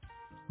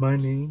My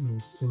name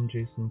is M.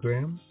 Jason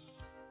Graham,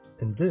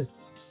 and this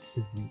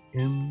is the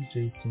M.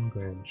 Jason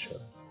Graham Show.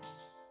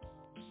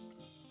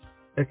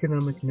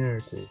 Economic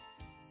Narrative,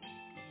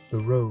 The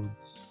Roads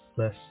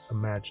Less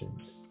Imagined.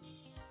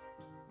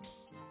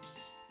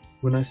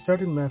 When I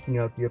started mapping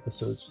out the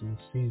episodes for this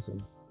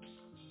season,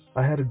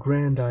 I had a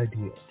grand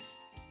idea.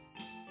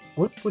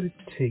 What would it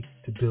take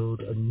to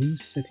build a new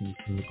city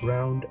from the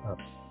ground up?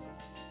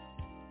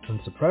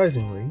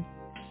 Unsurprisingly,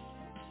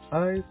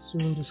 I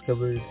soon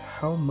discovered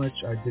how much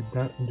I did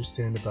not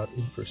understand about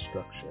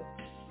infrastructure.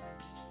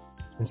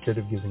 Instead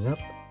of giving up,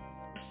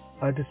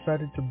 I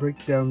decided to break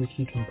down the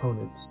key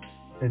components,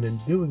 and in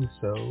doing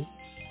so,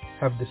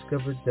 have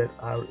discovered that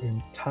our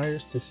entire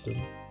system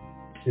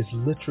is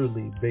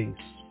literally based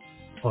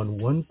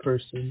on one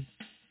person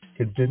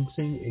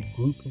convincing a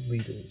group of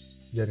leaders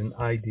that an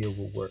idea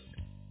will work.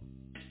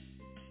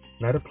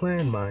 Not a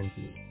plan, mind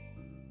you,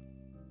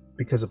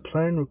 because a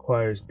plan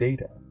requires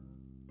data,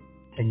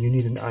 and you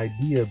need an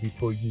idea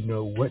before you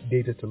know what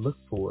data to look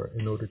for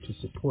in order to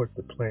support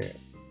the plan.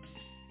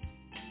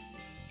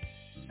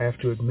 I have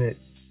to admit,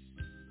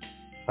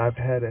 I've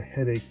had a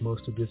headache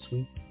most of this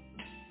week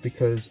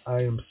because I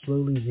am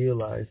slowly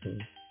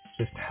realizing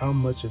just how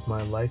much of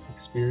my life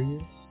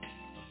experience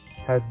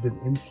has been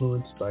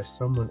influenced by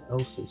someone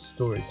else's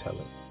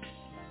storytelling.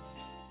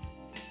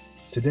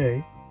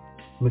 Today,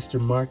 Mr.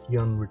 Mark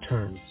Young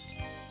returns.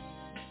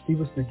 He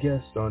was the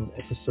guest on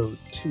episode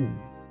 2,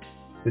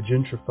 the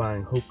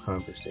Gentrifying Hope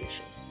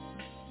Conversation.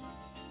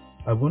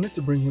 I wanted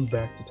to bring him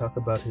back to talk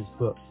about his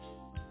book,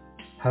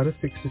 How to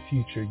Fix the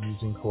Future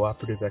Using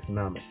Cooperative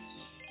Economics.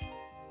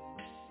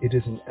 It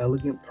is an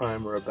elegant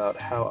primer about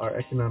how our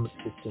economic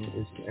system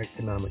is an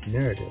economic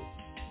narrative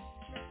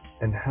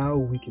and how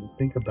we can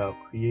think about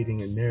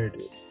creating a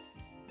narrative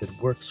that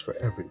works for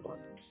everyone.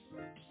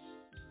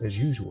 As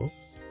usual,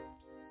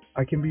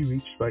 I can be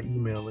reached by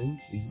emailing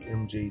the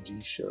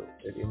MJG Show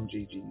at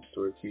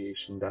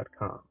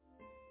mjgstorycreation.com.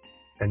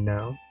 And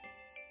now,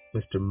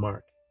 Mr.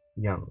 Mark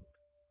Young.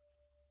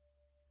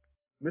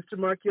 Mr.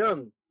 Mark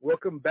Young,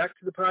 welcome back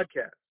to the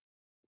podcast.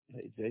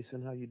 Hey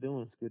Jason, how you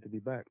doing? It's good to be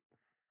back.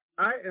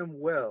 I am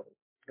well,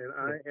 and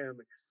I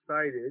am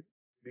excited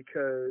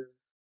because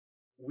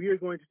we are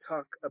going to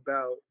talk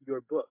about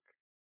your book.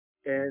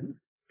 And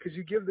could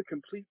you give the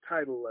complete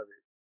title of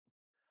it?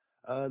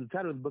 The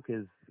title of the book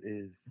is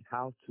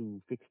How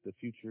to Fix the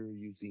Future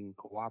Using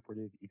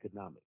Cooperative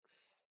Economics.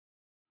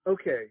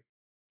 Okay,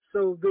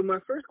 so then my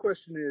first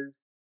question is,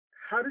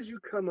 how did you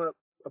come up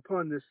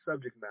upon this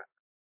subject matter?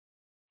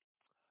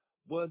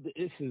 Well,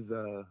 this is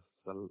a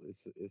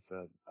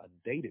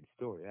dated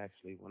story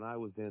actually. When I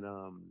was in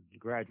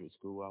graduate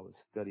school, I was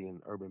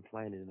studying urban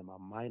planning, and my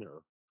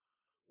minor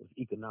was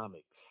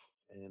economics.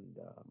 And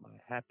I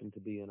happened to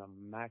be in a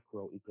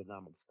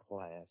macroeconomics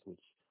class,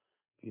 which,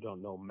 if you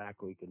don't know,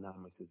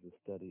 macroeconomics is the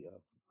study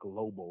of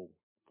global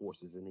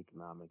forces in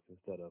economics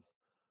instead of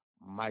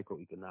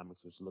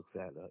microeconomics, which looks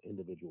at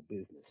individual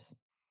business.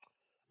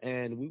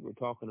 And we were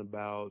talking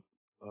about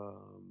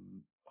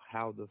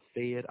how the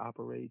Fed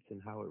operates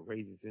and how it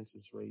raises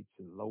interest rates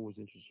and lowers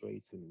interest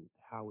rates and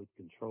how it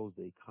controls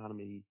the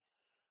economy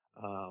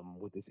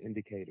with its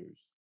indicators.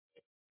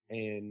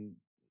 And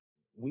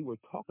we were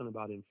talking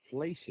about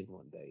inflation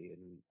one day,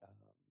 and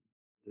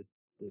the,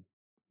 the,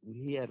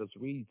 he had us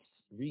read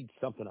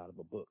something out of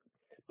a book.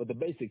 But the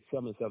basic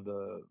premise of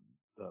the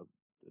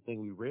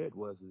thing we read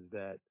was is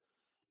that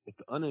if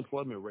the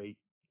unemployment rate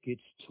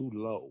gets too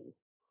low,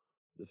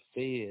 the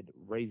Fed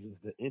raises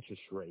the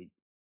interest rate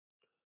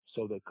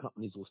so that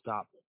companies will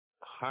stop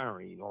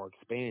hiring or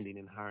expanding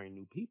and hiring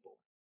new people.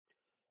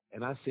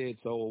 And I said,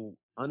 so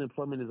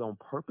unemployment is on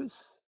purpose?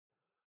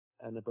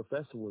 And the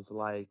professor was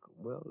like,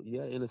 well,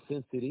 yeah, in a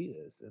sense it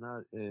is.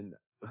 I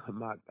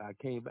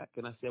came back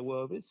and I said,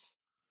 well, if it's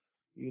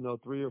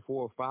 3 or 4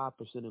 or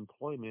 5%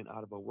 employment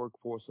out of a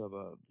workforce of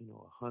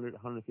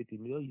 150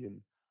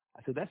 million,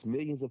 I said that's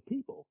millions of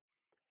people.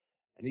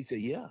 And he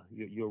said, yeah,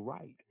 you're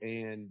right.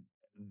 And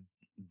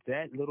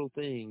that little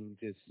thing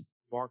just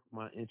sparked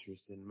my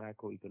interest in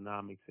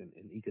macroeconomics and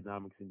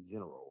economics in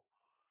general.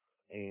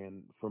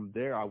 And from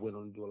there, I went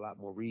on to do a lot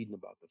more reading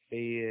about the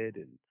Fed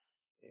and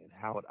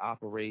how it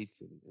operates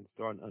and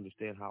starting to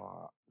understand how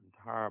our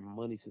entire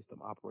money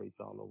system operates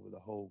all over the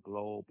whole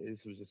globe.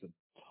 This was just a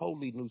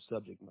totally new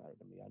subject matter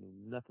to me. I knew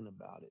nothing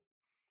about it.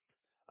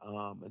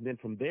 And then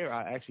from there,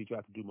 I actually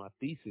tried to do my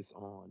thesis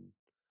on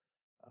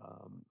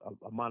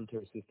a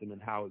monetary system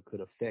and how it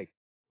could affect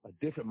a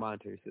different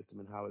monetary system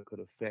and how it could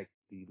affect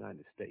the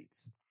United States.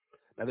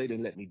 Now, they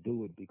didn't let me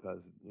do it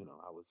because,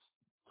 I was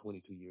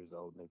 22 years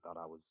old and they thought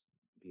I was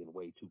being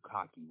way too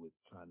cocky with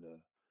trying to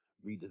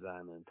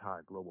redesign the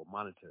entire global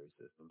monetary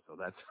system. So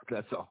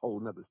that's a whole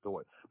nother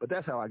story. But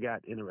that's how I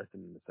got interested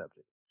in the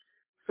subject.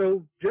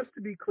 So just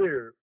to be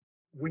clear,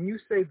 when you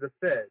say the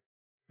Fed,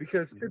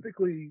 because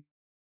typically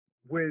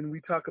when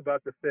we talk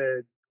about the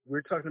Fed,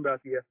 we're talking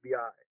about the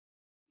FBI.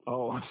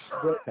 Oh,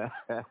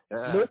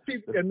 most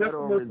people, and that's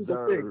what most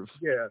people think.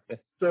 Yeah.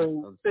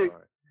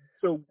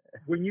 So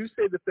when you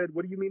say the Fed,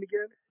 what do you mean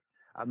again?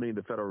 I mean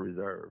the Federal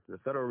Reserve. The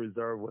Federal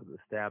Reserve was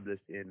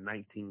established in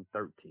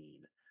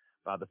 1913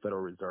 by the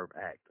Federal Reserve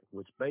Act,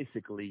 which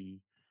basically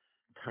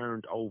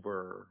turned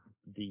over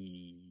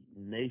the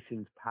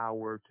nation's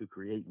power to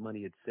create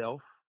money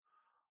itself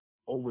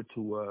over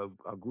to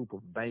a group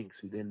of banks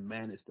who then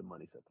manage the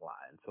money supply.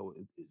 And so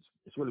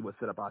it's really what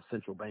set up our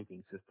central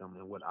banking system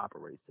and what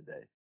operates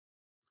today.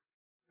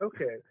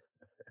 Okay.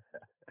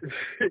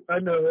 I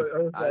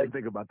know. I didn't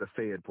think about the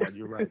Fed part.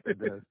 You're right.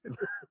 The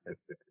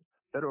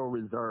Federal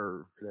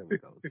Reserve. There we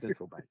go.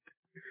 Central bank.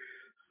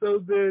 So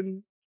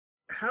then,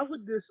 how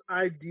would this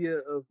idea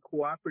of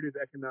cooperative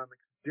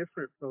economics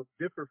differ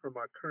from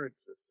our current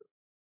system?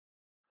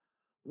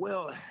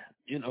 Well,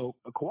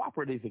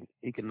 cooperative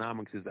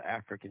economics is an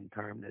African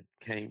term that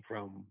came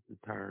from the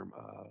term,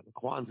 the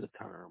Kwanzaa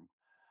term.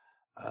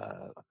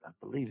 I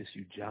believe it's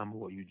Ujamu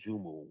or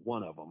Ujumu.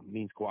 One of them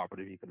means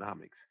cooperative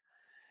economics.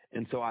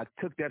 And so I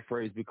took that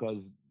phrase because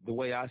the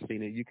way I've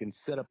seen it, you can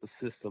set up a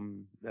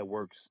system that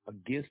works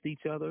against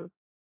each other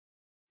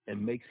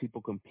and makes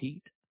people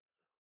compete.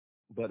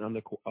 But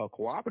under a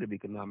cooperative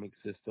economic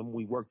system,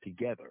 we work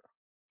together.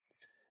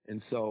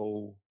 And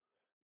so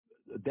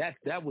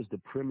that was the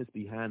premise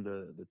behind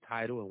the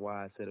title and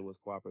why I said it was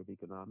cooperative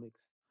economics.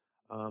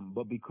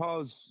 But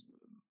because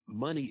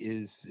money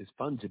is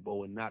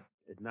fungible and not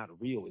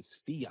real, it's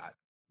fiat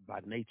by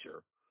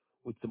nature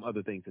with some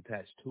other things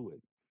attached to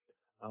it.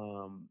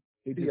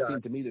 It just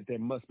seemed to me that there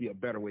must be a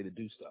better way to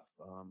do stuff.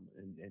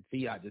 And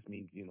fiat just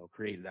means,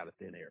 created out of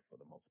thin air for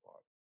the most part.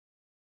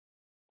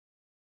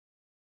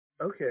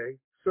 Okay.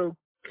 So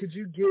could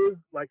you give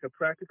like a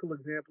practical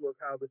example of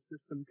how the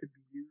system could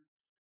be used?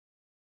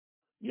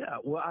 Yeah.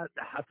 Well,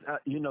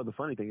 the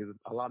funny thing is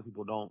a lot of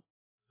people don't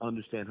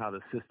understand how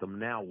the system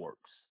now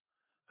works.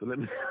 So let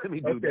me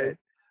do that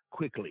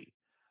quickly.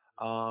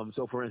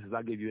 So for instance,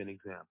 I'll give you an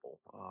example.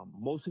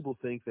 Most people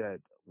think that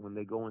when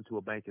they go into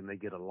a bank and they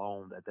get a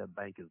loan, that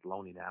bank is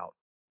loaning out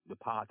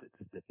deposits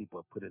that people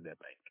have put in their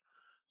bank.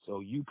 So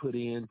you put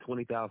in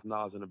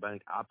 $20,000 in the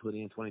bank, I put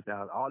in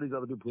 $20,000, all these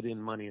other people put in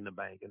money in the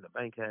bank, and the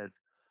bank has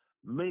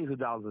millions of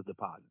dollars of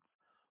deposits.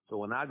 So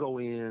when I go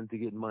in to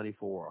get money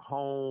for a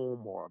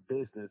home or a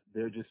business,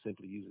 they're just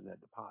simply using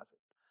that deposit.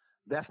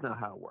 That's not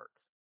how it works.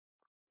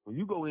 When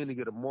you go in to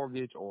get a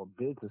mortgage or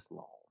a business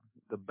loan,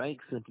 the bank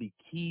simply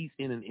keys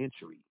in an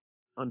entry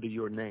under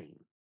your name.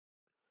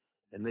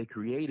 And they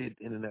create it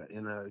in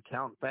an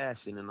account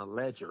fashion in a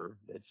ledger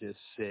that just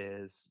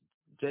says,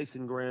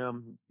 Jason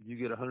Graham, you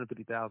get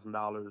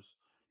 $150,000,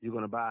 you're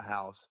going to buy a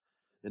house.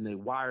 Then they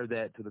wire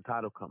that to the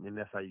title company, and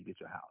that's how you get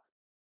your house.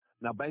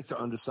 Now, banks are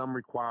under some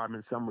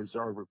requirements, some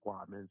reserve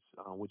requirements,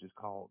 which is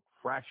called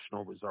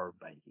fractional reserve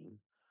banking.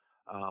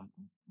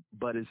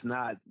 But it's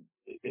not.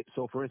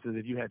 So, for instance,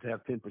 if you had to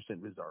have 10%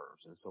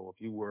 reserves, and so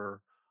if you were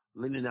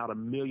lending out $1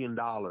 million,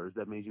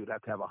 that means you would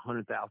have to have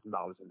 $100,000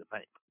 in the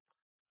bank.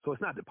 So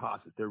it's not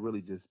deposits. They're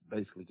really just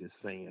basically just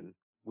saying,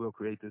 we'll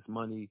create this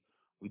money.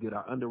 We did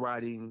our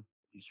underwriting.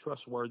 He's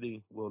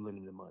trustworthy. We'll lend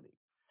him the money.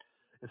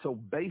 And so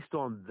based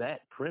on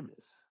that premise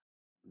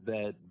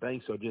that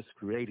banks are just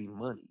creating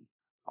money,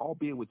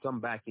 albeit with some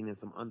backing and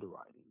some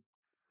underwriting,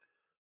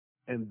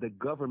 and the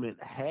government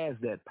has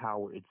that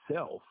power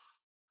itself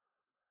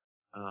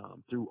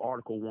through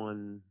Article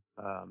 1,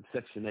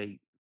 Section 8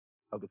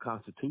 of the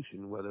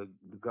Constitution, where the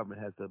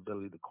government has the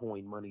ability to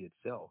coin money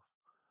itself,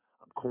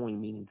 coin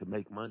meaning to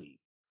make money,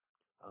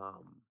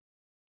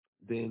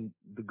 then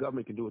the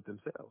government can do it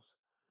themselves.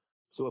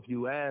 So if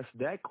you ask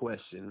that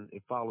question,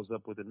 it follows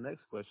up with the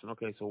next question.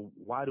 Okay, so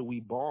why do we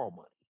borrow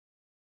money?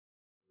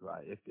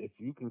 Right? If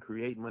you can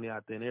create money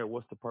out there in air,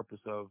 what's the purpose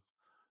of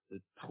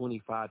the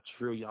 25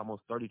 trillion,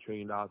 almost $30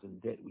 trillion in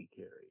debt we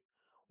carry?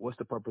 What's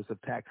the purpose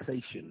of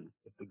taxation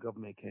if the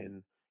government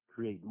can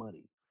create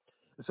money?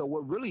 And so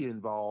what really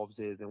involves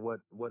is, and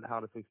what How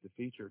to Fix the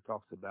Future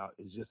talks about,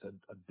 is just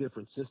a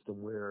different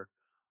system where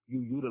you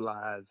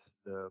utilize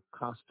the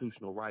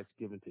constitutional rights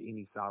given to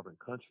any sovereign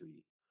country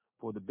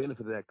for the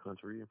benefit of that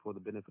country and for the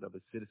benefit of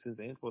its citizens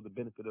and for the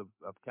benefit of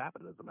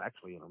capitalism,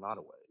 actually, in a lot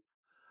of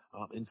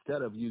ways,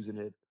 instead of using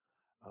it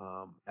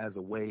as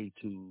a way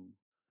to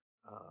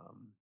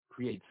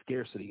create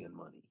scarcity in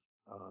money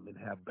and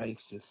have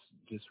banks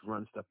just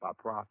run stuff by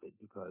profit.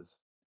 Because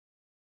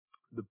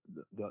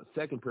the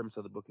second premise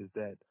of the book is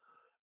that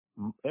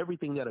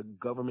everything that a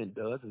government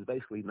does is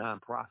basically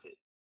nonprofit,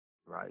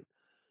 right?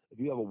 If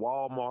you have a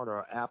Walmart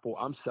or Apple,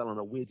 I'm selling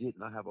a widget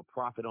and I have a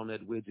profit on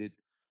that widget,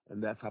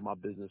 and that's how my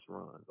business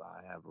runs.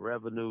 I have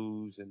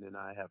revenues, and then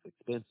I have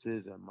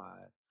expenses, and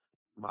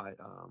my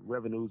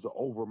revenues are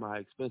over my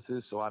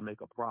expenses, so I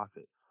make a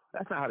profit.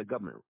 That's not how the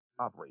government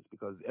operates,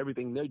 because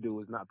everything they do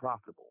is not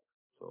profitable.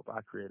 So if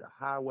I create a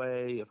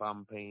highway, if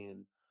I'm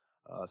paying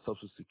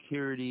Social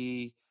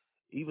Security,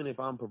 even if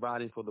I'm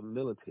providing for the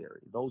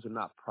military, those are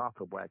not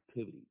profitable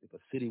activities. If a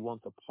city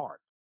wants a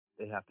park,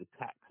 they have to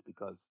tax,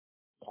 because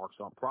parks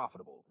aren't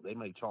profitable. They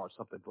may charge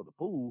something for the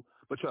pool,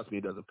 but trust me,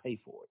 it doesn't pay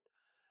for it.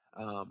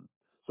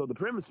 So the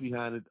premise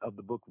behind it of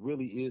the book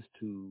really is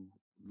to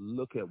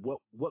look at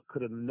what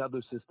could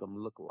another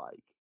system look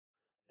like,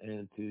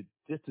 and to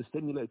just to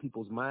stimulate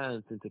people's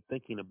minds into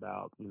thinking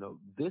about,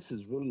 this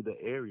is really the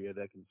area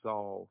that can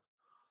solve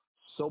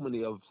so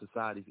many of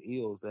society's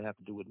ills that have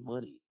to do with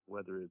money,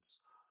 whether it's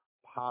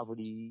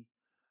poverty,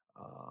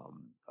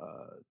 um,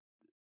 uh,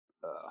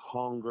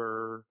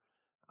 hunger,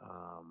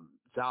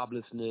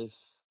 joblessness,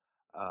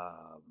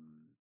 um,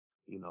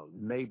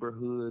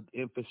 neighborhood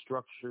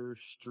infrastructure,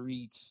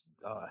 streets,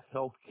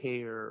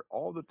 healthcare,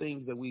 all the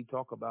things that we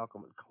talk about,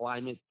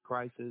 climate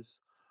crisis.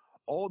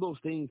 All those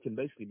things can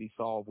basically be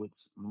solved with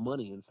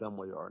money in some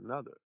way or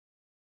another.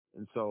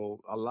 And so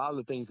a lot of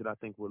the things that I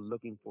think we're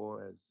looking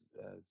for as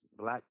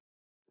black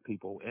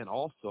people, and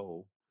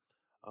also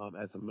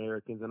as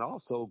Americans, and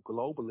also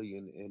globally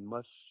in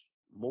much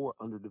more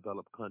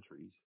underdeveloped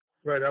countries,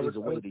 Right. is a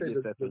I way would to say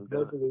get that thing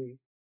done.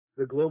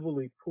 the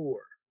globally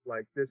poor.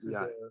 Like this is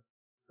Yeah.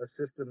 a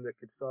system that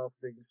could solve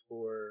things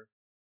for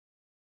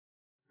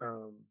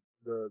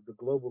the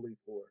globally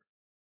poor.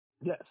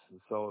 Yes.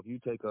 So if you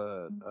take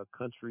a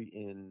country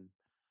in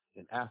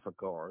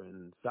Africa or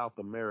in South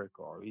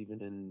America or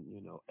even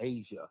in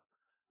Asia,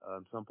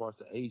 some parts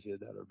of Asia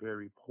that are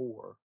very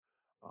poor,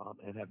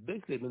 and have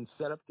basically been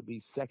set up to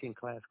be second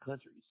class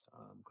countries,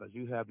 because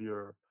you have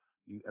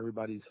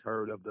everybody's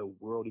heard of the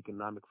World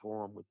Economic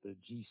Forum with the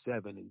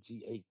G7 and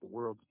G8, the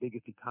world's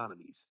biggest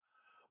economies.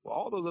 Well,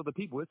 all those other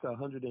people, it's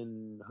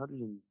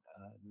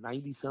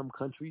 190 some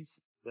countries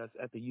that's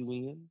at the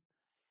UN,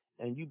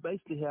 and you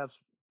basically have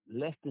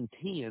less than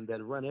 10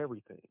 that run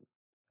everything.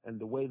 And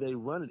the way they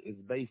run it is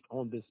based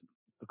on the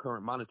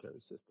current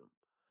monetary system.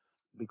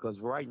 Because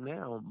right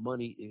now,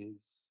 money is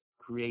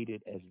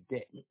created as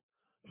debt.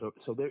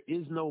 So there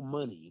is no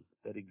money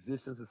that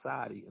exists in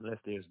society unless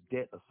there's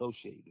debt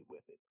associated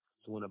with it.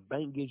 So when a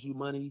bank gives you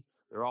money,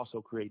 they're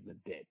also creating a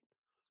debt.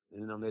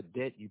 And then on that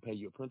debt, you pay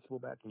your principal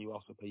back and you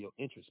also pay your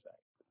interest back.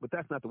 But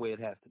that's not the way it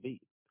has to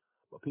be.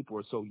 But people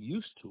are so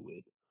used to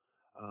it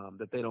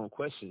that they don't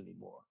question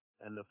anymore.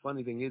 And the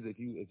funny thing is, if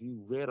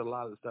you read a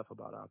lot of the stuff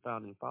about our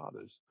founding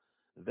fathers,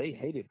 they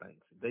hated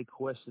banks. They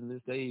questioned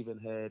this. They even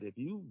had, if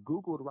you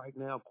Googled right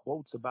now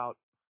quotes about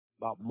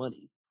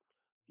money,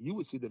 you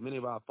would see that many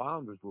of our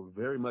founders were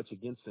very much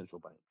against central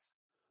banks.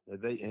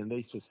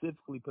 They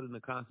specifically put in the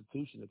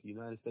Constitution that the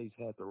United States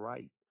had the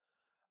right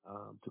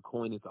to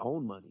coin its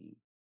own money,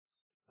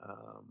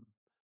 um,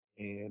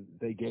 and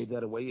they gave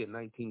that away in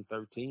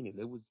 1913, and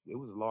it was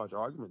large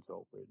arguments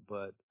over it.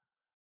 But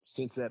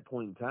since that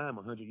point in time,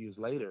 100 years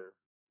later,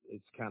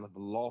 it's kind of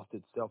lost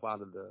itself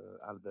out of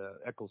the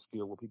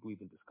ecosphere where people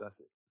even discuss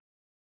it.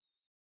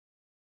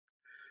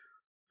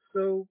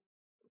 So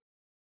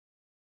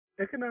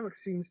economics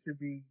seems to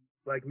be,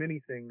 like many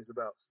things,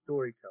 about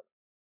storytelling.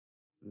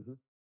 Hmm.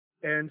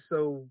 And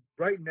so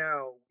right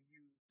now we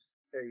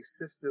use a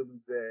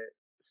system that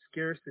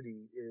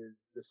scarcity is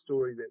the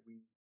story that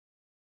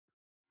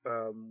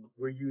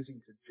we're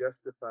using to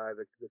justify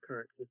the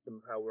current system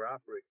of how we're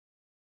operating.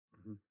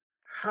 Hmm.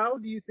 How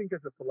do you think,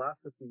 as a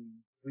philosophy,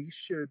 we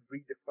should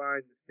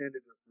redefine the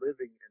standard of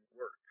living and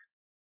work?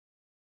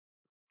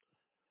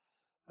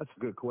 That's a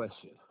good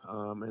question,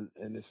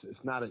 and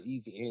it's not an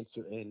easy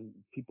answer, and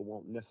people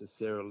won't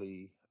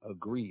necessarily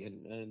agree.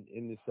 And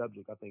in this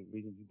subject, I think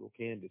reason people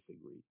can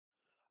disagree.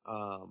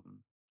 Um,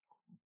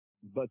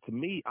 but to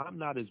me, I'm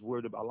not as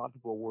worried about. A lot of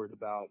people are worried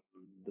about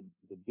the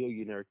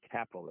billionaire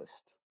capitalist.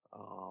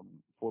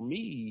 For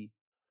me,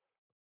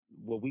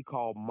 what we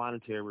call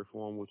monetary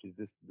reform, which is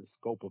the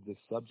scope of this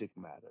subject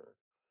matter,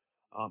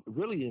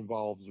 really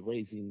involves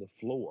raising the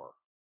floor,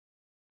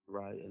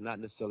 right, and not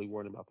necessarily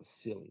worrying about the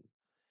ceiling.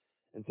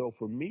 And so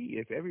for me,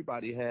 if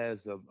everybody has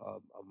a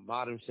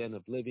modern standard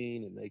of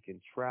living and they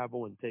can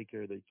travel and take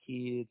care of their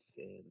kids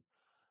and,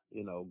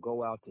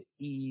 go out to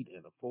eat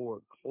and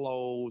afford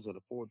clothes and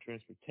afford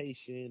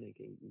transportation and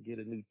can get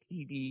a new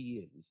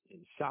TV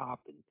and shop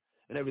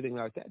and everything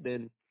like that,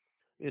 then,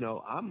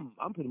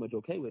 I'm pretty much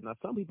okay with it. Now,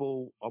 some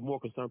people are more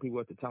concerned,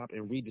 people at the top,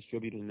 and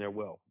redistributing their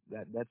wealth.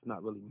 That's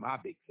not really my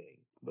big thing,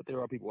 but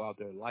there are people out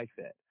there like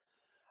that.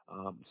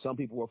 Some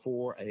people are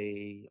for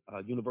a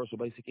universal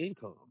basic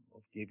income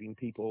of giving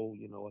people,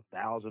 $1,000 or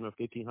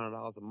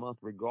 $1,500 a month,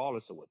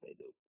 regardless of what they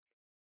do.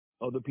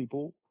 Other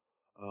people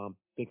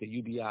think a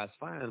UBI is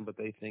fine, but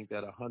they think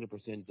that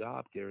 100%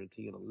 job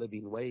guarantee and a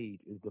living wage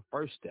is the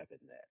first step in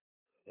that.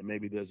 And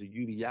maybe there's a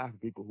UBI for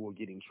people who are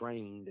getting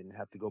trained and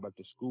have to go back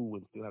to school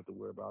and still have to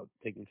worry about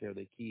taking care of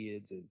their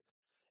kids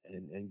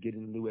and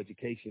getting a new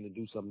education and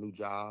do some new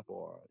job,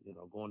 or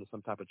going to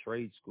some type of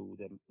trade school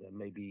that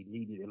may be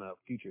needed in a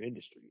future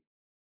industry.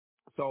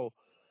 So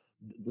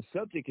the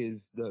subject is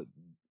the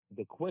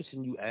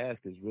question you ask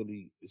is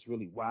really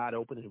wide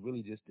open. It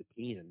really just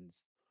depends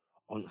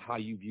on how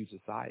you view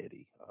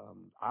society.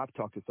 I've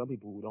talked to some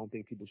people who don't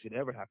think people should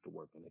ever have to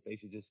work, and that they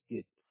should just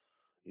get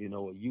a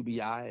UBI,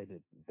 and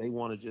if they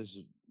want to just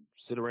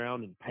sit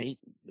around and paint,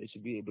 they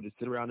should be able to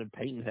sit around and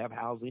paint and have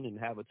housing and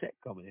have a check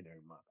coming in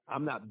every month.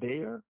 I'm not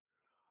there,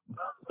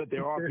 but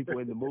there are people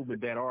in the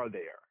movement that are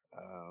there.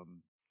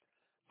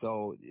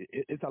 So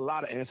it's a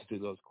lot of answers to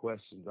those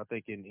questions. I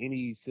think in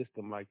any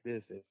system like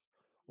this, if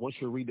once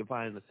you're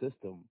redefining the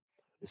system,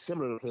 you have to It's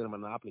similar to playing a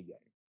Monopoly game.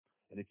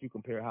 And if you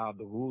compare how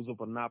the rules of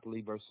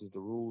Monopoly versus the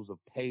rules of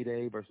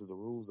Payday versus the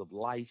rules of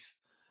Life,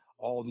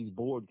 all these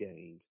board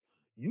games,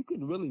 you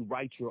can really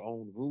write your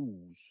own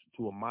rules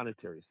to a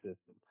monetary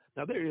system.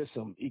 Now, there is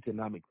some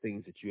economic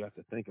things that you have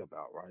to think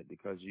about, right?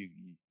 Because you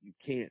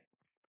can't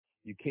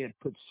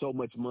put so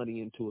much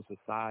money into a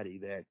society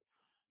that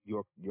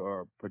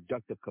your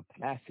productive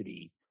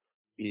capacity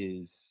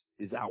is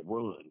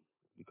outrun,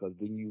 because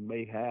then you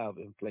may have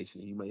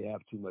inflation, you may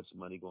have too much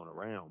money going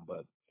around.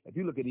 But if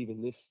you look at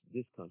even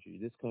this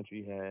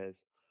country has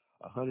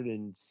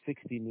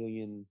 160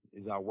 million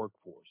is our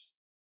workforce.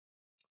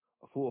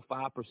 A full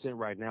 5%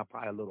 right now,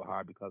 probably a little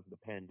higher because of the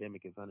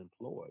pandemic, is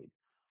unemployed.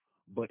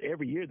 But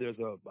every year there's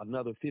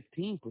another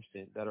 15%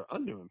 that are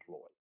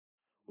underemployed,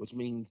 which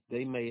means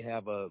they may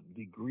have a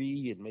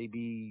degree and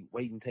maybe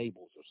waiting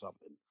tables or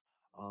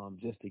something,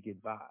 just to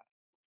get by.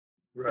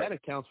 Right. That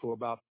accounts for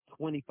about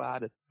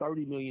 25 to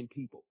 30 million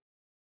people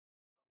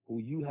who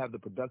you have the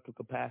productive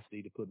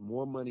capacity to put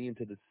more money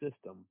into the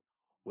system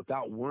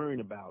without worrying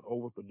about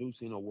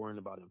overproducing or worrying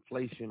about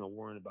inflation or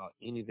worrying about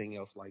anything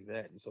else like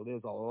that. And so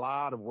there's a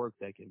lot of work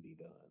that can be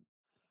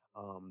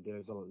done.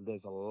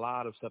 There's a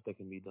lot of stuff that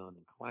can be done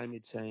in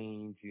climate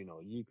change. You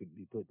know, you could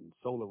be putting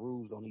solar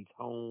roofs on each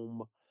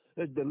home.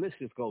 The list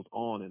just goes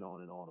on and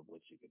on and on of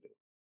what you could do.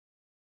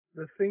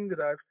 The thing that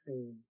I've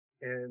seen,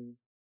 and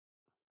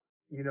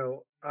you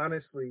know,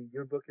 honestly,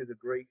 your book is a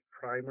great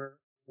primer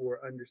for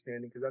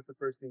understanding, because that's the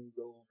first thing you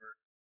go over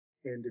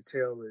in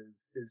detail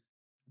is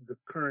the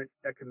current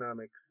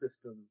economic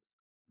systems.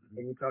 Mm-hmm.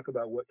 And you talk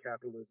about what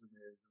capitalism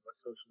is and what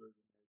socialism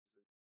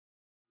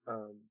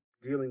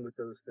is, dealing with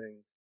those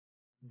things.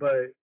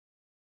 But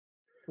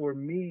for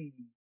me,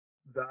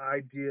 the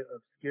idea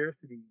of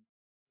scarcity,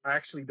 I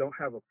actually don't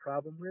have a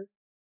problem with.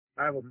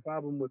 I have a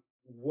problem with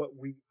what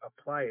we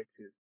apply it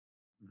to.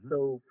 Mm-hmm.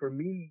 So for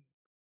me,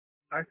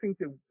 I think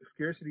that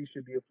scarcity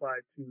should be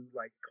applied to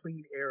like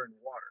clean air and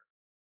water.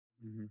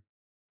 Mm-hmm.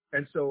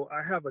 And so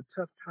I have a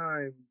tough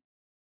time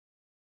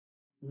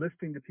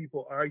listening to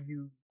people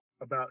argue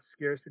about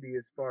scarcity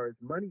as far as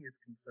money is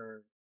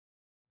concerned,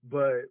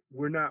 but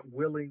we're not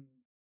willing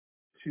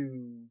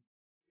to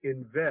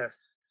invest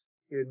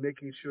in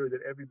making sure that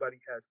everybody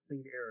has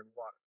clean air and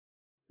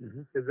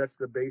water, because that's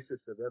the basis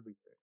of everything.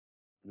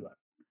 Right.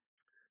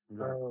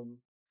 Right.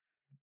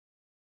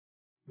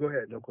 Go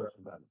ahead. No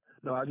question about it.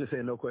 No, I just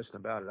saying no question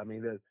about it. I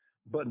mean,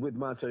 but with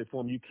monetary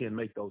reform, you can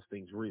make those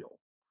things real.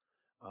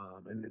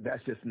 And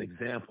that's just an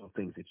example of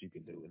things that you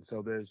can do. And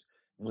so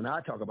when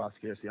I talk about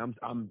scarcity,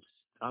 I'm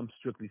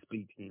strictly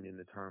speaking in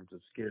the terms of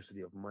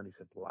scarcity of money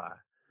supply.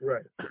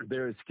 Right.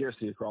 There is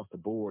scarcity across the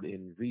board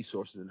in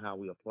resources and how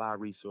we apply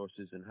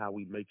resources and how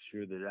we make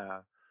sure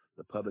that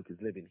the public is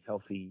living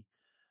healthy,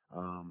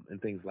 and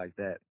things like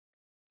that.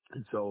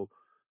 And so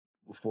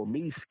for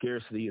me,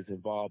 scarcity is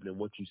involved in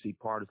what you see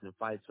partisan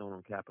fights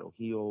on Capitol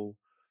Hill,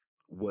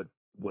 what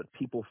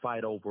people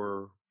fight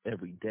over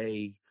every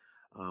day.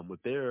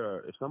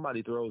 If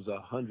somebody throws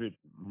 100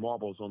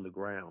 marbles on the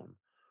ground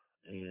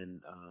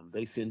and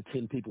they send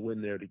 10 people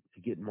in there to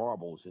get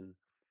marbles, and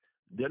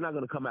they're not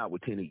going to come out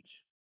with 10 each.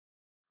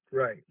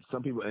 Right.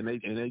 Some people, and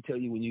they tell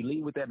you when you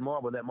leave with that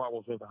marble's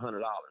worth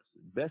 $100.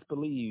 Best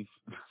believe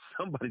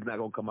somebody's not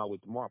going to come out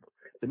with the marble.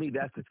 To me,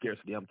 that's the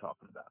scarcity I'm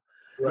talking about.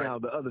 Right. Now,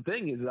 the other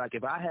thing is, like,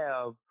 if I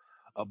have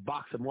a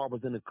box of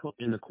marbles in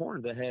the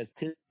corner that has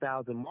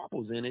 10,000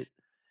 marbles in it,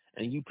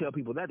 and you tell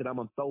people that I'm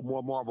going to throw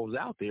more marbles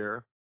out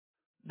there,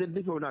 then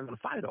people are not going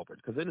to fight over it,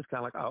 because then it's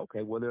kind of like, oh,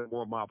 okay, well, there are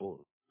more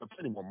marbles,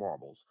 plenty more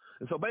marbles.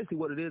 And so basically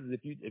what it is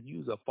if you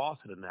use a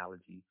faucet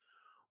analogy,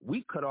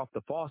 we cut off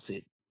the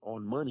faucet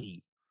on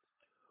money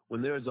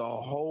when there's a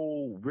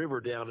whole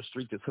river down the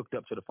street that's hooked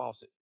up to the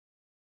faucet.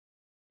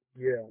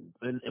 Yeah.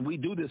 And we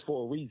do this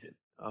for a reason.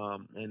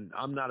 And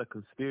I'm not a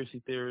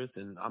conspiracy theorist,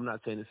 and I'm not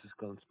saying this is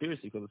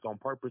conspiracy because it's on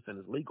purpose and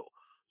it's legal.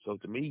 So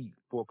to me,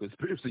 for a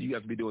conspiracy, you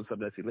have to be doing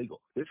something that's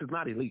illegal. This is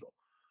not illegal.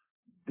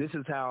 This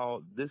is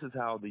how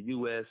the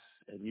U.S.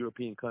 and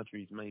European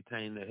countries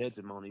maintain their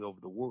hegemony over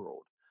the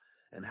world,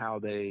 and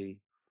how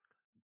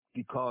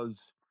because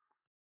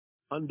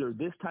under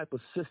this type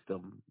of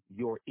system,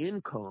 your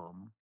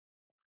income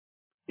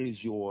is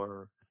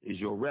your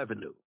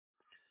revenue.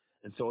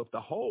 And so if the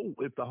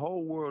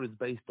whole world is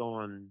based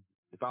on,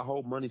 if our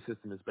whole money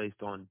system is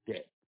based on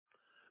debt,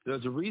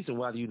 there's a reason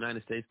why the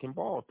United States can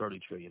borrow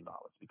 $30 trillion,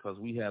 because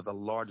we have the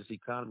largest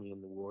economy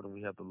in the world and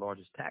we have the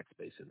largest tax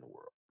base in the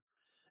world.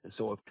 And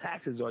so if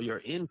taxes are your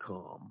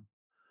income,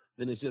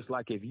 then it's just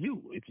like if you're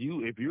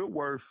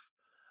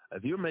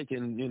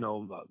making,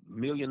 $1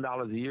 million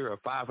a year or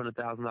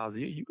 $500,000 a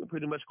year, you can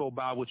pretty much go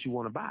buy what you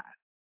want to buy.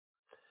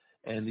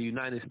 And the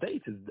United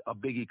States is a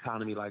big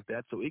economy like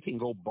that, so it can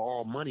go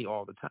borrow money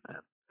all the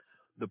time.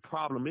 The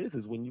problem is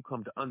when you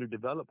come to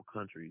underdeveloped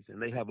countries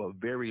and they have a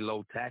very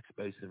low tax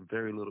base and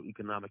very little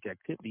economic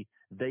activity,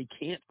 they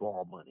can't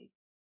borrow money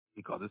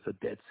because it's a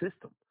debt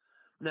system.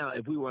 Now,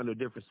 if we were under a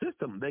different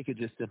system, they could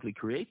just simply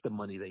create the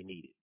money they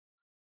needed,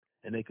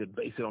 and they could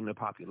base it on their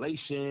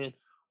population,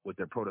 what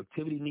their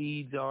productivity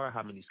needs are,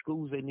 how many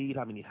schools they need,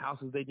 how many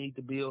houses they need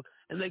to build,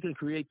 and they can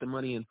create the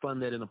money and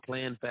fund that in a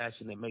planned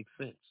fashion that makes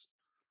sense.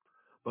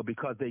 But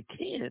because they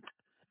can't,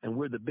 and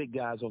we're the big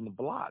guys on the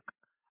block,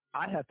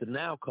 I have to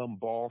now come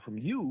borrow from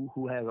you,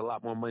 who has a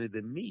lot more money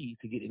than me,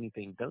 to get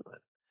anything done.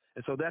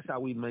 And so that's how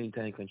we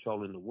maintain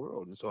control in the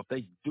world. And so if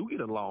they do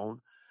get a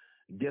loan,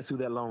 guess who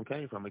that loan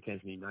came from? It came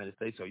from the United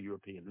States or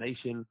European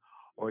nation,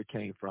 or it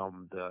came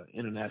from the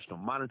International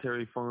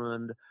Monetary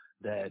Fund.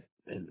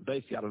 And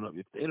basically, I don't know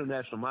if the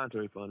International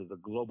Monetary Fund is a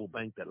global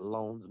bank that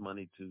loans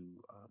money to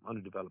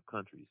underdeveloped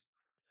countries.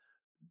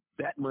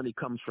 That money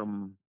comes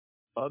from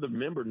other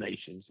member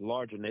nations,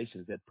 larger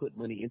nations, that put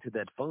money into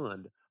that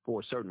fund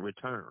for a certain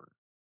return,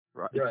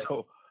 right?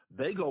 So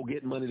they go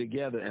get money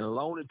together and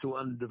loan it to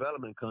an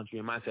underdevelopment country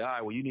and might say, all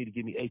right, well, you need to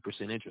give me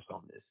 8% interest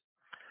on this.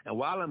 And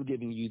while I'm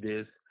giving you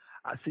this,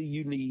 I see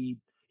you need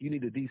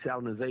a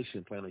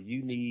desalinization plant, or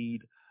you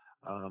need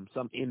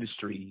some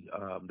industry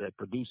that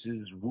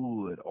produces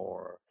wood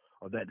or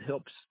that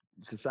helps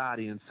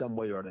society in some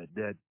way, or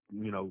that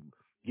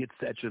gets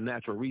at your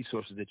natural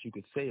resources that you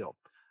could sell.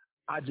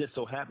 I just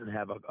so happen to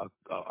have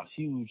a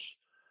huge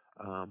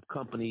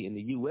company in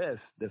the U.S.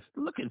 that's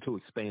looking to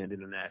expand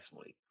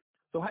internationally.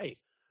 So, hey,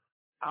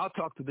 I'll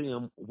talk to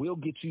them. We'll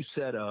get you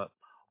set up.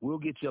 We'll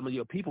get some of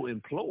your people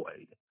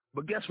employed.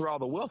 But guess where all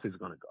the wealth is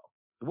going to go?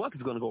 The wealth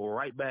is going to go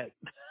right back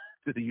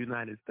to the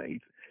United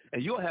States.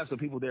 And you'll have some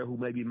people there who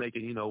may be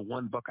making, $1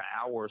 an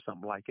hour or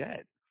something like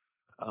that.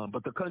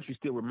 But the country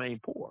still remain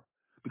poor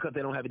because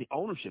they don't have any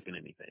ownership in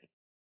anything.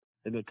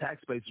 And their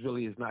tax base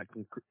really is not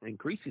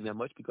increasing that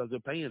much because they're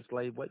paying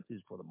slave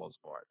wages for the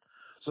most part.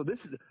 So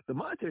the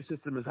monetary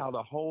system is how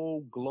the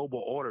whole global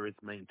order is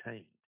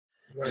maintained.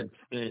 Right.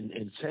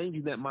 And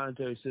changing that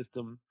monetary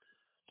system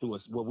to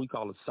what we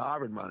call a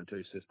sovereign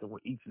monetary system,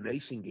 where each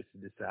nation gets to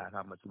decide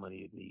how much money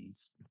it needs,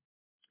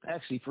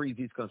 actually frees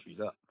these countries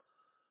up.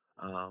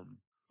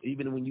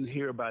 Even when you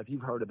hear about, if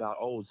you've heard about,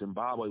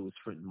 Zimbabwe was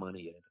printing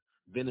money,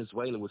 and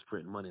Venezuela was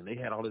printing money, and they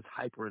had all this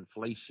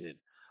hyperinflation.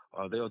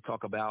 They'll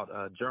talk about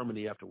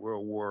Germany after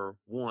World War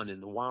I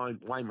and the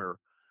Weimar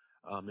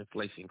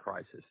inflation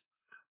crisis.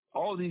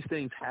 All these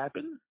things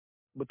happen,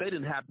 but they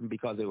didn't happen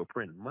because they were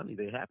printing money.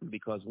 They happened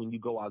because when you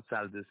go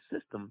outside of this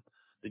system,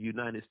 the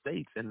United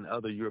States and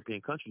other European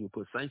countries will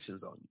put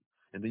sanctions on you,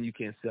 and then you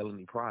can't sell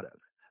any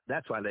products.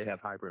 That's why they have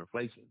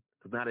hyperinflation,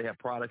 because now they have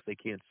products they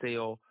can't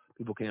sell.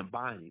 People can't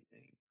buy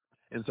anything.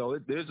 And so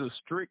there's a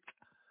strict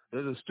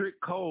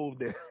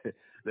code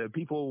that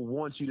people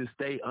want you to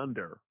stay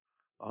under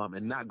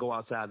and not go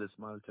outside this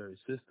monetary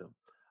system.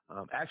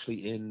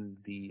 Actually, in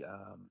the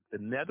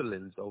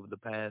Netherlands over the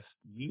past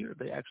year,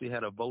 they actually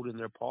had a vote in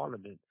their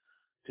parliament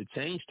to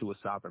change to a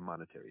sovereign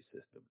monetary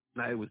system.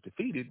 Now, it was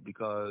defeated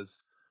because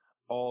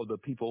all the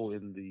people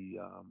in the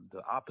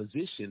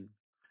opposition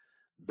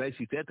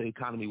basically said the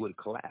economy would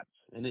collapse.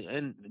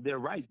 And they're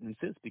right in a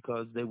sense,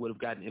 because they would have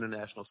gotten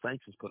international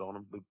sanctions put on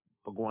them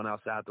for going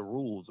outside the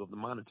rules of the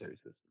monetary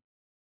system.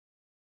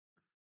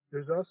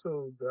 There's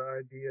also the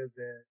idea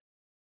that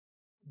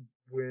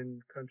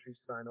when countries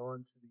sign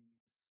on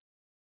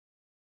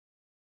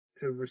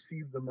to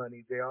receive the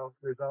money,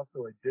 there's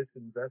also a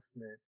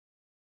disinvestment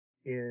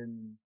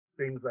in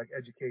things like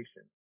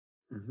education.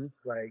 Mm-hmm.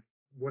 Like,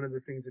 one of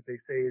the things that they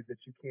say is that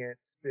you can't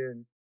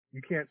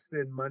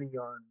spend money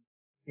on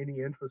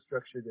any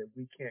infrastructure that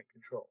we can't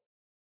control.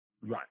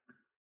 Right.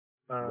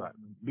 Right.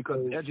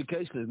 Because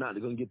education is not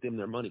going to get them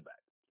their money back.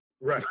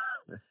 Right.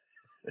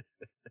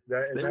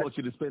 They want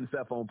you to spend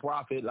stuff on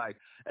profit. Like,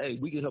 hey,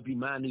 we can help you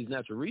mine these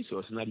natural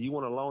resources. Now, do you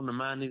want a loan to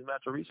mine these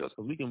natural resources?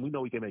 Because we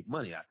know we can make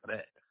money after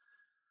that.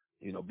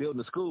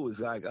 Building a school is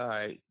like, all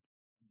right,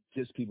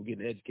 just people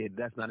getting educated.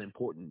 That's not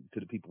important to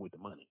the people with the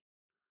money.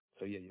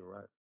 So, yeah, you're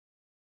right.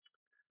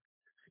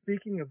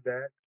 Speaking of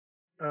that,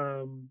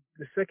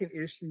 the second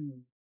issue,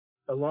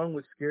 along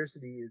with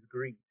scarcity, is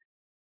greed.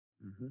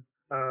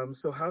 Mm-hmm.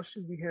 So how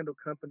should we handle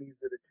companies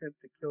that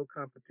attempt to kill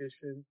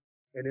competition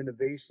and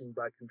innovation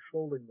by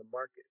controlling the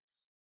markets?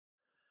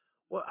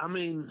 Well, I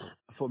mean,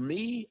 for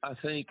me, I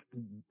think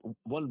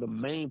one of the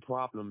main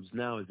problems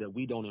now is that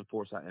we don't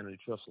enforce our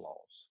antitrust laws,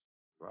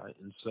 right?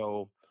 And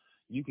so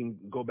you can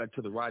go back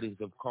to the writings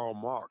of Karl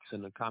Marx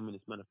and the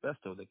Communist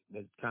Manifesto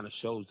that kind of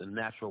shows the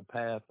natural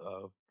path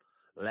of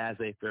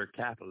laissez-faire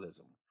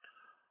capitalism.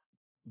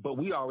 But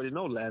we already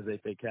know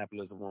laissez-faire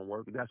capitalism won't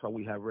work. That's why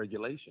we have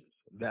regulations.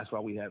 That's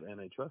why we have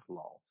antitrust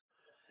laws.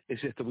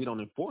 It's just that we don't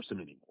enforce them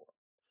anymore.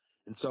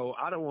 And so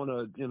I don't want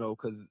to,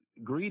 because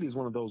greed is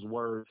one of those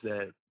words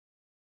that,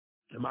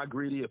 am I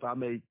greedy if I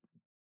make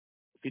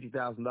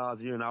 $50,000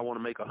 a year and I want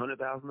to make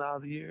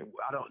 $100,000 a year?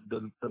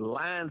 The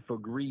line for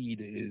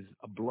greed is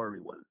a blurry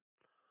one.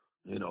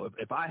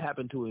 If I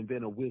happen to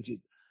invent a widget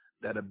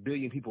that 1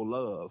 billion people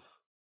love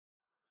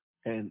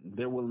and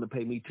they're willing to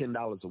pay me $10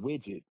 a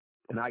widget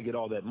and I get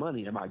all that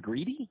money, am I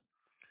greedy?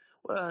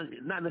 Well,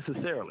 not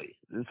necessarily.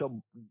 And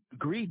so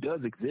greed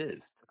does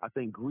exist. I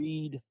think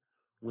greed,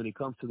 when it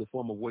comes to the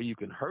form of where you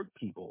can hurt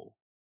people,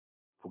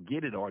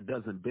 forget it, or it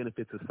doesn't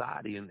benefit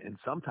society in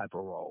some type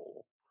of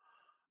role.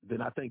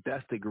 then I think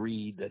that's the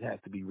greed that has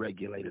to be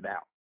regulated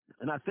out.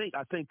 And I think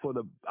for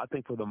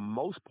the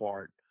most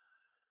part,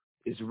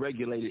 it's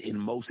regulated in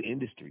most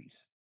industries.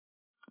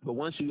 But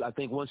once you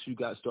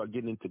guys start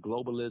getting into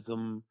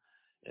globalism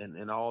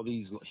and all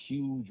these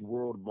huge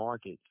world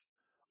markets,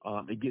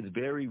 it gets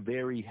very,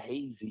 very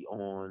hazy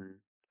on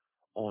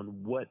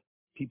what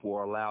people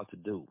are allowed to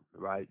do,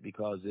 right?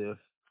 Because if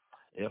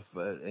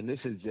and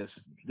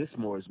this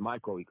more is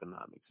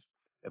microeconomics.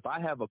 If I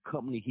have a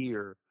company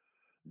here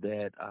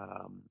that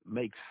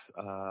makes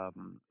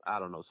I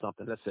don't know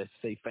something, let's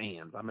say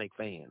fans. I make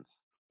fans,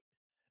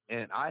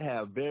 and I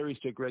have very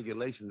strict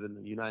regulations in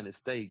the United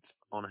States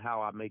on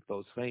how I make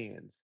those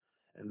fans,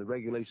 and the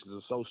regulations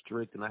are so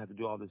strict, and I have to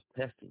do all this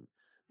testing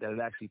that it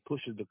actually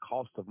pushes the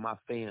cost of my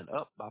fan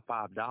up by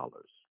 $5.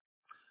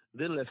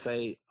 Then let's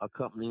say a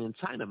company in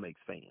China makes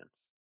fans,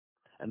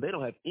 and they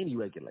don't have any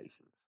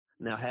regulations.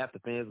 Now half the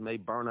fans may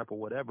burn up or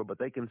whatever, but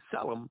they can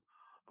sell them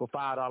for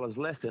 $5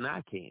 less than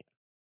I can.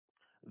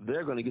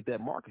 They're going to get that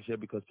market share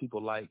because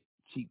people like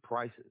cheap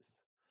prices.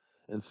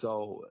 And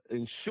so,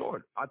 in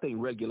short, I think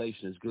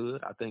regulation is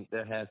good. I think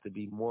there has to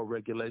be more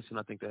regulation.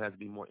 I think there has to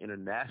be more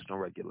international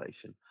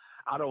regulation.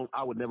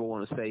 I would never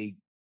want to say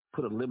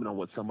put a limit on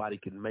what somebody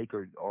can make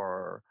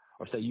or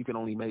say you can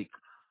only make,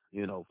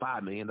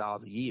 $5 million a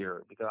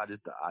year, because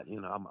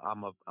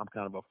I'm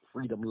kind of a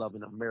freedom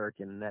loving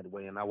American in that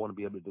way, and I want to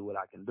be able to do what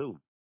I can do.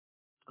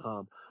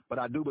 But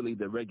I do believe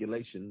that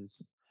regulations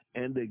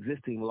and the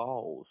existing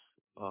laws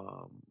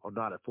are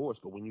not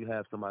enforced. But when you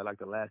have somebody like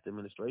the last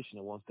administration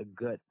that wants to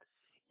gut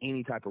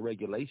any type of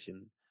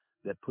regulation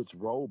that puts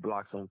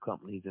roadblocks on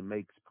companies and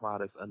makes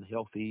products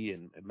unhealthy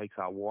and makes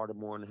our water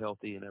more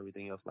unhealthy and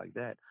everything else like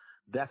that,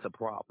 that's a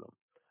problem.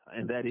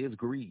 And that is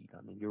greed.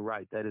 I mean, you're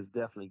right. That is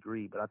definitely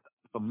greed. But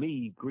for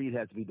me, greed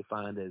has to be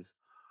defined as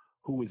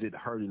who is it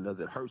hurting? Does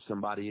it hurt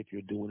somebody if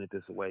you're doing it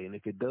this way? And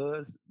if it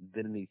does,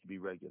 then it needs to be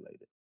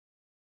regulated.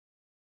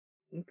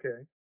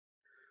 Okay.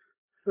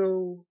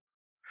 So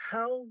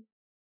how?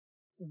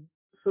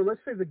 So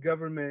let's say the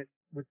government,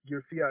 with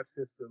your fiat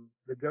system,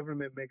 the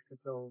government makes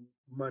its own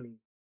money,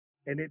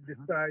 and it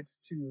decides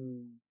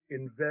to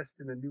invest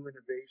in a new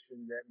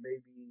innovation that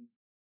maybe,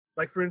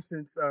 like for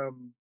instance,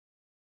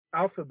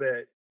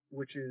 Alphabet,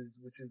 which is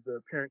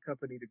the parent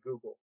company to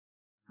Google,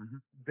 Mm-hmm.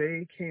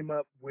 they came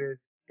up with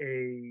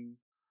a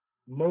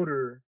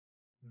motor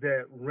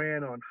that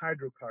ran on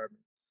hydrocarbons,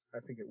 I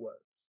think it was,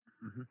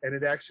 Mm-hmm. and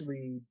it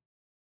actually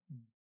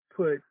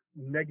put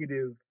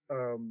negative.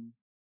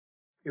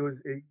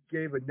 It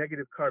gave a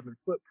negative carbon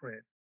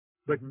footprint,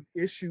 but Mm-hmm.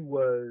 the issue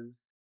was,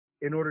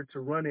 in order to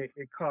run it,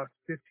 it cost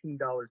 $15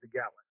 a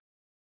gallon.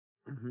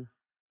 Mm-hmm.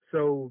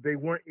 So they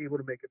weren't able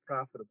to make it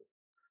profitable.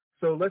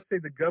 So let's say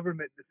the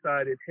government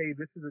decided, hey,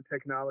 this is a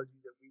technology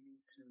that we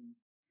need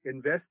to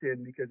invest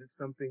in because it's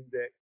something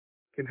that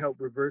can help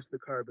reverse the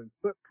carbon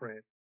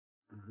footprint.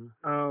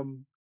 Mm-hmm.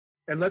 Um,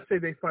 and let's say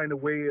they find a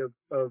way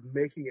of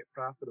making it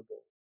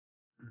profitable.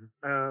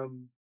 Mm-hmm.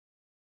 Um,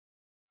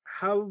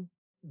 how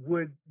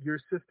would your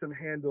system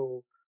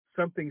handle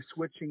something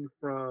switching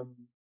from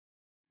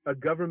a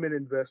government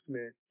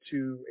investment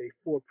to a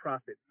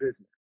for-profit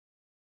business?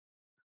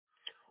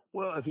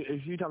 Well,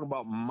 if you talk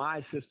about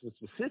my system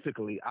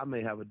specifically, I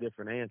may have a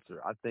different answer.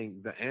 I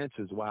think the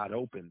answer is wide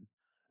open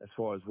as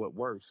far as what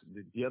works.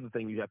 The other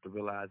thing you have to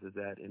realize is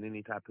that in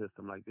any type of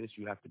system like this,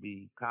 you have to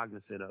be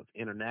cognizant of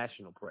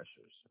international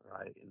pressures,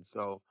 right? And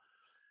so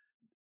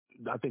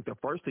I think the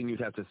first thing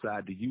you'd have to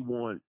decide, do you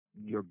want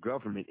your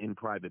government in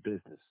private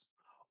business?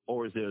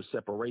 Or is there a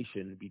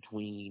separation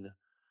between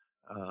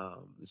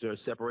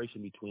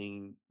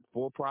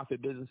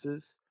for-profit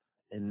businesses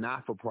and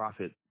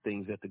not-for-profit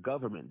things that the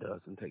government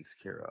does and takes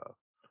care of?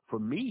 For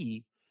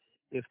me,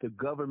 if the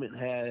government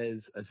has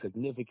a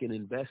significant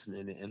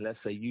investment in it, and let's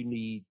say you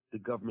need the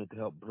government to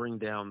help bring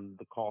down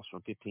the cost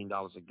from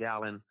 $15 a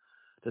gallon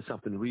to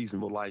something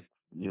reasonable like,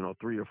 $3 or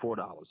 $4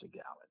 a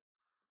gallon,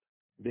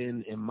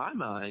 then in my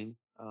mind,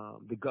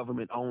 the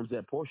government owns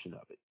that portion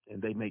of it,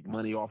 and they make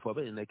money off of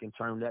it, and they can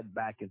turn that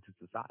back into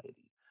society.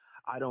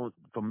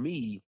 For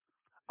me,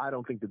 I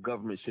don't think the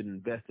government should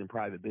invest in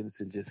private business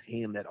and just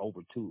hand that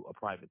over to a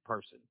private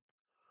person.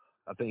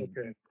 I think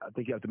Okay. I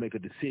think you have to make a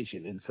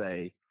decision and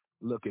say,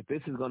 look, if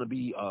this is going to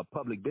be a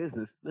public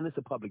business, then it's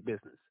a public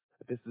business.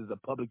 If this is a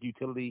public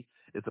utility,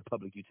 it's a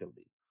public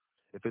utility.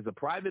 If it's a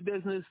private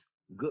business,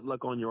 good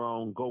luck on your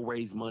own. Go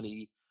raise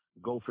money.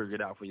 Go figure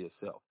it out for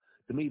yourself.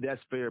 To me,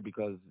 that's fair,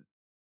 because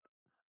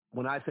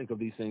when I think of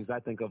these things, I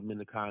think of them in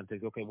the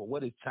context, okay, well,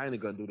 what is China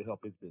going to do to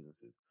help its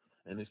businesses?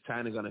 And is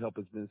China going to help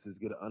its businesses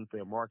get an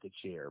unfair market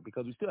share?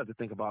 Because we still have to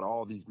think about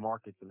all these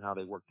markets and how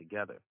they work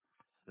together.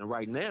 And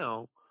right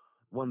now,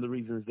 one of the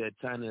reasons that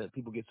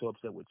people get so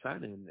upset with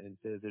China and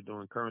says they're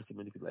doing currency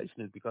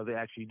manipulation is because they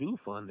actually do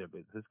fund their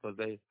business,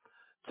 because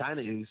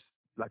China is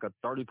like a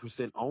 30%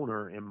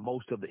 owner in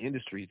most of the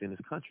industries in this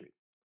country.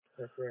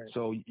 That's right.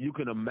 So you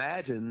can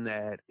imagine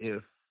that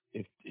if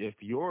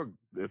your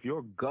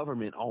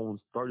government owns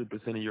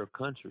 30% of your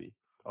country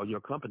or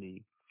your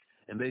company,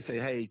 and they say,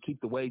 hey, keep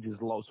the wages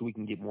low so we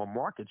can get more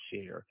market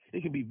share,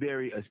 it can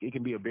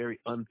be a very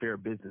unfair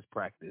business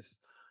practice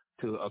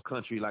to a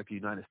country like the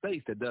United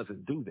States that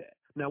doesn't do that.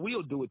 Now,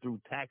 we'll do it through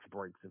tax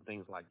breaks and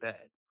things like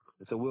that.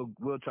 And so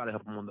we'll try to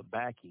help them on the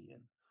back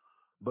end.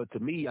 But to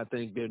me, I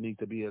think there needs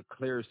to be a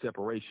clear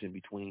separation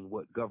between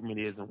what government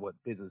is and what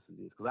businesses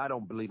is. Because I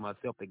don't believe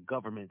myself that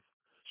governments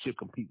should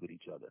compete with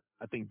each other.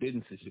 I think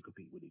businesses should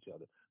compete with each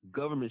other.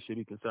 Government should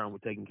be concerned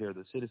with taking care of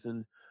the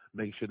citizens,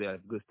 making sure they have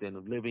a good standard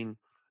of living,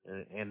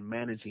 and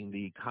managing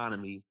the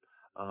economy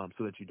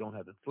so that you don't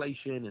have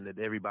inflation and that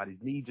everybody's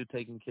needs are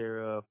taken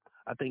care of.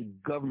 I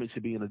think government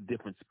should be in a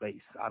different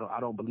space. I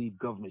don't believe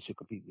government should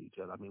compete with each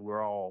other. I mean,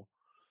 we're all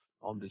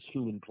on this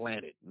human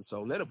planet. And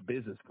so let a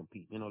business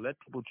compete. Let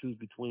people choose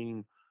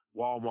between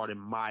Walmart and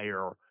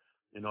Meijer.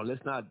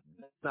 Let's not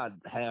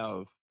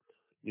have,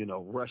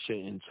 Russia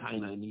and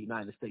China and the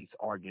United States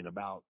arguing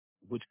about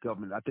which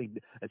government. I think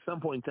at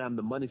some point in time,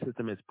 the money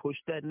system has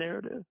pushed that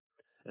narrative,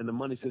 and the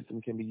money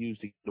system can be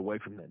used to get away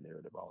from that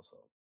narrative also.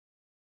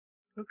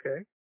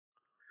 Okay.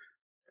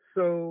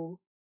 So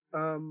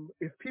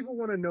if people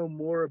want to know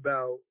more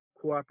about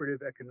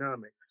cooperative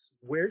economics,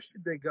 where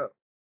should they go?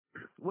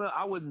 Well,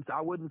 I wouldn't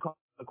call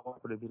it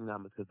cooperative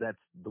economics because that's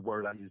the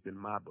word I used in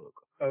my book.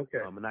 Okay.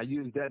 And I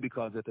used that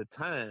because at the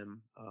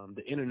time,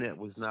 the internet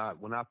was not,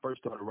 when I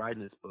first started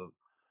writing this book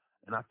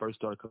and I first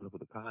started coming up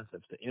with the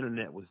concepts, the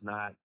internet was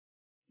not,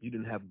 you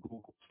didn't have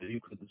Google, so you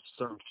couldn't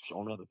search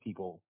on other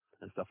people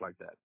and stuff like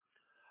that.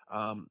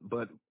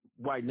 But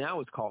right now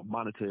it's called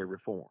monetary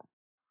reform.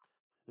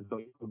 And so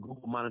you can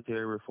Google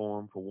monetary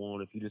reform for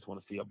one if you just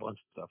want to see a bunch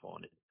of stuff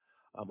on it.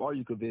 Or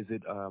you could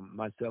visit,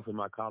 myself and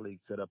my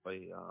colleagues set up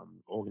a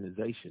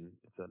organization.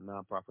 It's a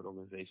nonprofit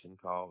organization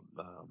called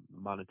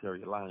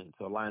Monetary Alliance,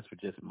 so Alliance for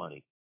Just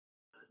Money.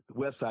 The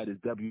website is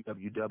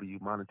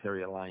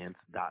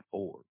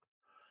www.monetaryalliance.org.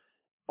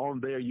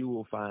 On there you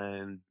will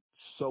find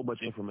so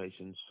much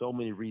information, so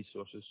many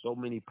resources, so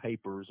many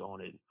papers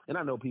on it. And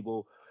I know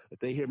people, if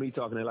they hear me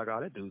talking, they're like,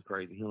 oh, that dude's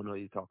crazy. He don't know what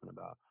he's talking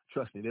about.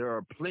 Trust me, there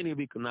are plenty of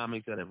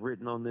economics that have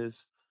written on this.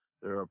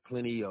 There are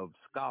plenty of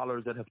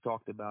scholars that have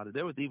talked about it.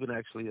 There was even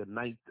actually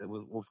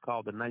what was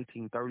called the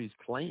 1930s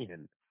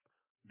plan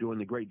during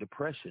the Great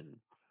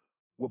Depression,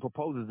 what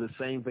proposes the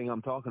same thing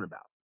I'm talking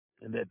about,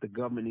 and that the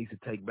government needs to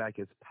take back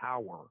its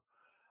power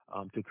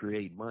to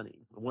create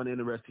money. One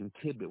interesting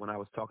tidbit when I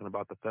was talking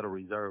about the Federal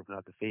Reserve,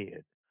 not the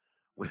Fed,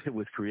 when it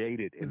was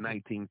created in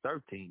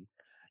 1913,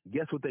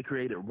 guess what they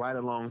created right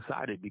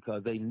alongside it,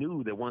 because they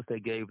knew that once they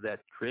gave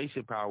that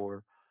creation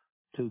power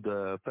to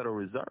the Federal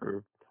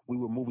Reserve, we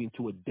were moving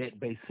to a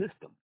debt-based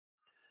system.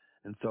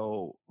 And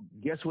so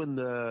guess when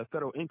the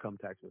federal income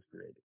tax was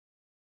created?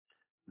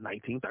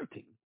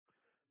 1913.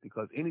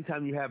 Because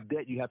anytime you have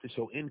debt, you have to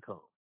show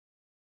income,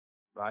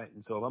 right?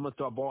 And so if I'm going to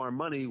start borrowing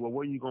money, well,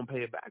 where are you going to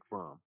pay it back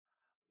from?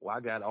 Well, I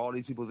got all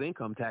these people's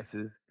income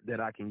taxes that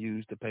I can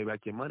use to pay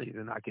back your money,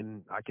 and I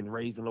can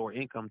raise and lower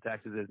income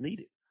taxes as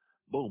needed.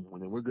 Boom,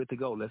 and then we're good to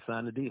go. Let's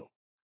sign the deal.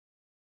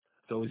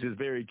 So it's just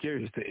very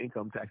curious that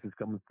income taxes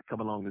come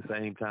along the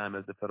same time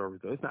as the Federal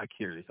Reserve. It's not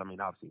curious. I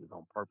mean, obviously it's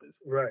on purpose.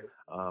 Right.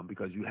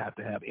 Because you have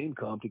to have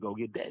income to go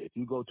get debt. If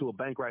you go to a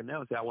bank right now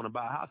and say, I want to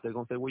buy a house, they're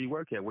going to say, where you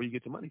work at, where you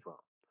get your money from.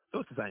 So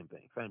it's the same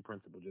thing, same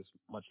principle, just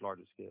much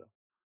larger scale.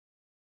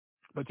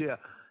 But yeah,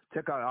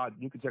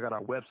 you can check out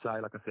our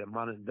website. Like I said,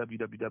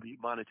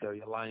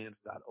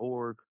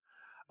 www.monetaryalliance.org.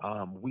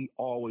 We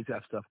always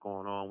have stuff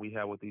going on. We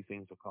have what these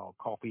things are called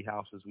coffee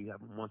houses. We have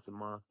them once a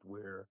month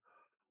where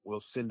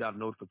we'll send out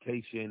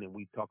notification and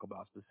we talk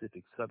about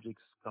specific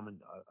subjects coming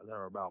that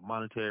are about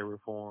monetary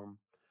reform.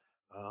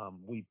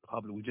 We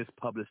just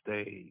published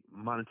a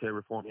monetary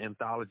reform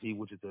anthology,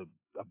 which is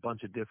a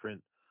bunch of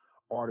different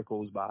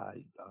articles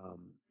by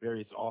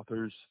various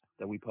authors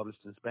that we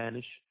published in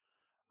Spanish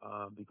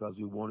because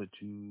we wanted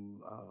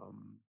to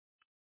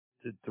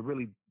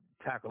really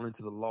tackle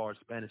into the large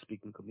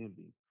Spanish-speaking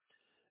community.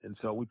 And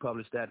so we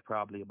published that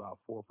probably about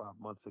 4 or 5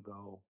 months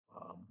ago.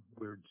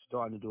 We're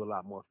starting to do a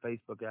lot more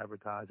Facebook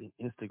advertising,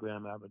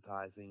 Instagram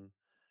advertising.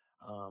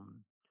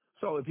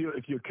 So if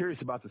you're curious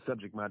about the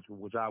subject matter,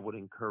 which I would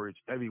encourage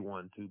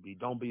everyone to be,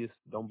 don't be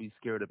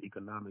scared of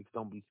economics.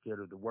 Don't be scared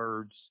of the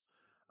words.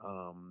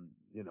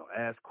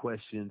 Ask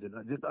questions and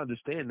just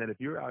understand that if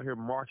you're out here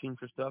marching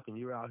for stuff and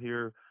you're out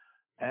here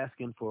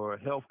asking for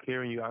health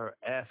care and you are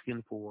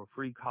asking for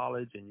free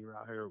college and you're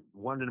out here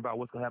wondering about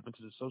what's going to happen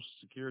to the Social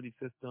Security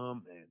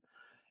system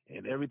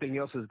and everything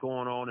else is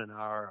going on in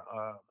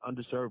our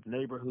underserved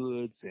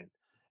neighborhoods and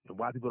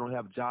why people don't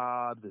have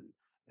jobs and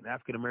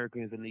African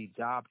Americans that need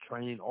job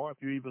training, or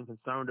if you're even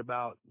concerned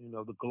about,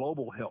 the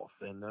global health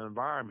and the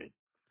environment,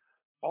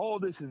 all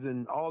this is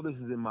in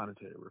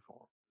monetary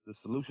reform. The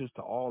solutions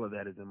to all of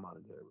that is in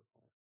monetary reform.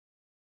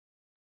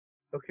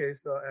 Okay,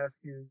 so I'll ask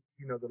you,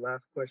 the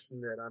last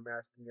question that I'm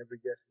asking every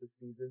guest this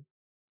season.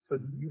 So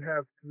do you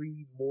have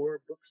 3 more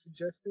book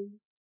suggestions?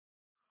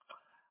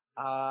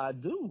 I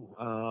do.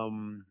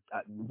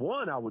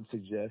 One I would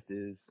suggest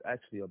is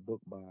actually a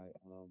book by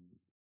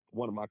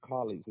one of my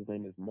colleagues. His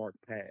name is Mark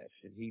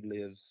Pash, and he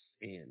lives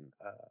in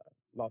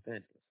Los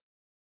Angeles.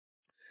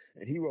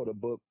 And he wrote a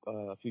book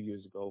a few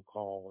years ago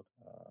called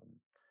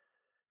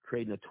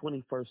Creating a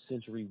 21st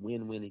Century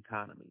Win-Win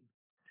Economy.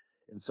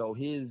 And so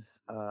his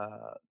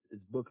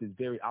book is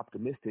very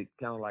optimistic,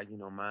 kind of like,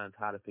 mine's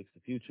How to Fix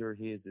the Future.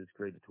 His is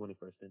Create the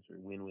 21st Century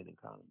Win-Win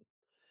Economy.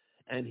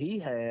 And he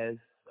has,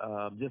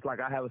 just like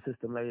I have a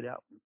system laid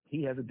out,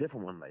 he has a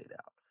different one laid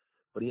out.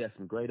 But he has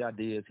some great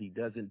ideas. He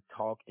doesn't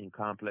talk in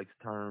complex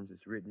terms.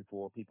 It's written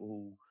for people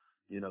who,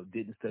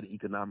 didn't study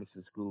economics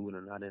in school and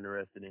are not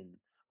interested in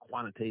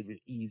quantitative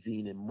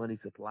easing and money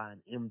supply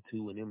and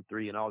M2 and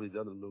M3 and all these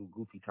other little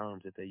goofy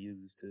terms that they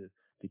use to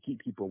keep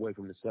people away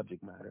from the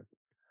subject matter.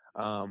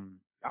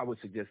 I would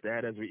suggest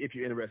that if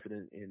you're interested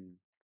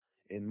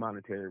in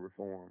monetary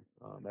reform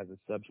as a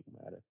subject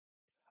matter.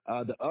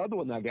 The other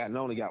one I got, and I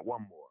only got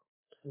one more,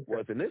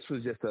 and this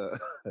was just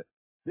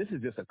this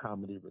is just a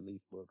comedy relief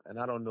book. And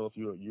I don't know if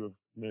you're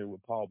familiar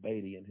with Paul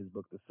Beatty and his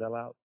book, The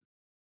Sellout.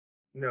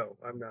 No,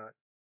 I'm not.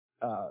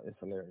 It's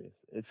hilarious.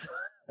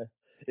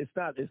 It's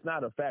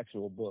not a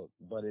factual book,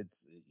 but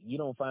you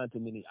don't find too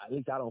many. At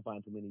least I don't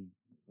find too many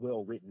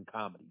well written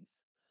comedies.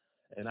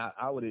 And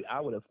I would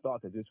have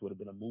thought that this would have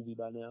been a movie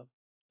by now.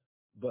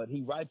 But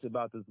he writes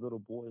about this little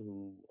boy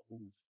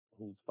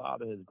whose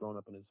father has grown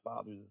up, and his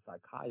father is a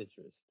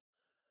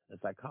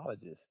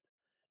psychologist,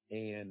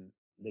 and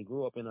they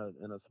grew up in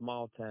a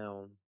small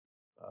town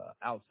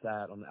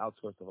outside on the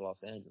outskirts of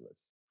Los Angeles.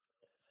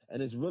 And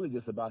it's really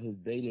just about his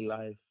daily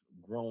life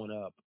growing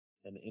up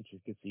and the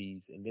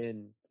intricacies. And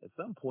then at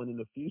some point in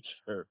the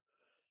future,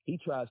 he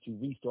tries to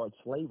restart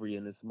slavery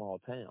in this small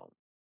town.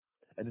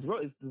 And it's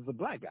a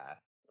black guy,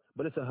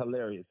 but it's a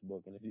hilarious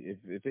book. And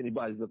if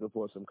anybody's looking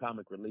for some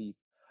comic relief,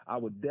 I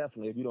would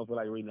definitely, if you don't feel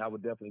like reading, I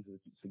would definitely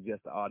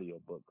suggest the audio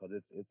book,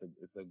 because it's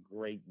a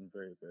great and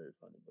very, very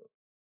funny book.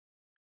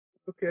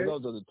 Okay. So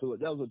those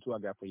are the two I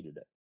got for you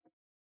today.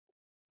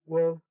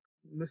 Well,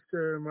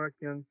 Mr. Mark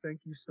Young,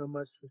 thank you so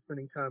much for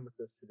spending time with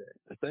us today.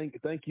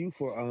 Thank you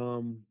for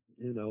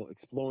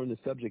exploring the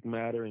subject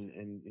matter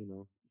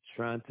and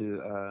trying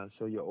to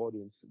show your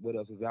audience what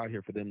else is out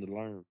here for them to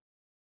learn.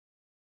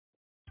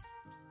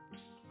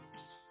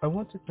 I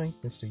want to thank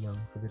Mr.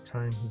 Young for the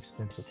time he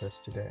spent with us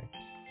today.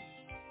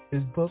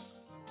 His book,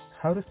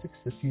 How to Fix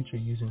the Future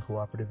Using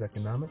Cooperative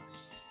Economics,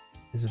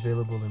 is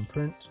available in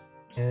print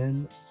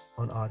and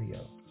on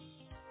audio.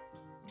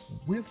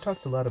 We've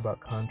talked a lot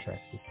about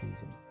contracts this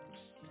season,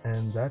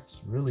 and that's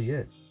really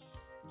it.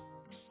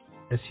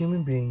 As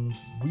human beings,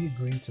 we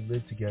agree to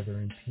live together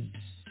in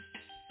peace.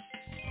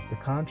 The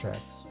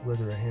contracts,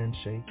 whether a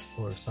handshake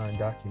or a signed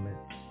document,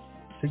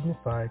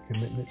 signify a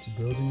commitment to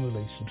building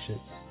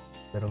relationships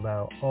that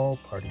allow all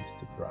parties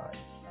to thrive.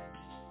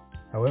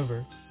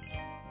 However,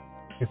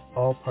 if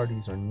all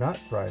parties are not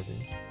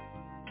thriving,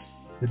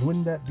 then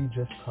wouldn't that be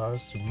just cause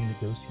to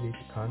renegotiate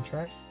the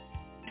contract?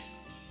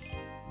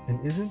 And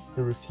isn't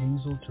the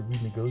refusal to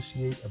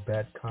renegotiate a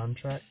bad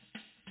contract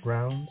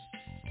grounds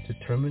to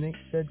terminate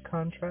said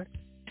contract?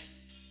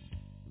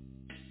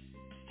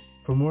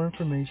 For more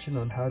information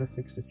on how to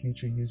fix the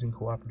future using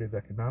cooperative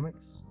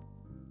economics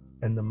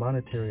and the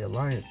Monetary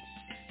Alliance,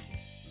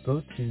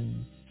 go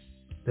to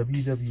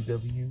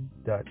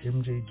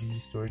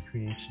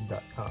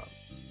www.mjgstorycreation.com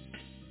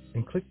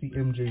and click the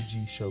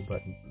MJG Show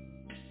button.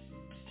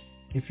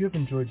 If you have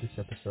enjoyed this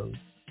episode,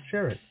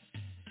 share it.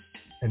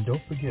 And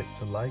don't forget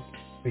to like,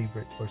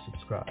 favorite, or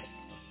subscribe.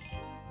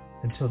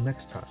 Until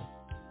next time,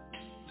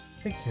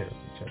 take care of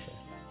each other.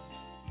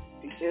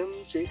 The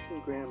M.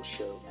 Jason Graham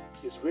Show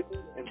is written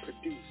and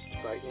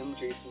produced by M.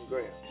 Jason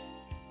Graham.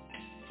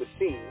 The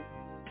theme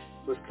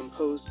was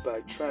composed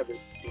by Travis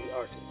the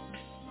Artist.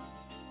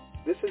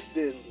 This has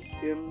been the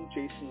M.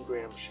 Jason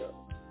Graham Show.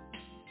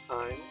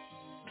 I'm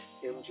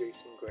M.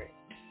 Jason Graham.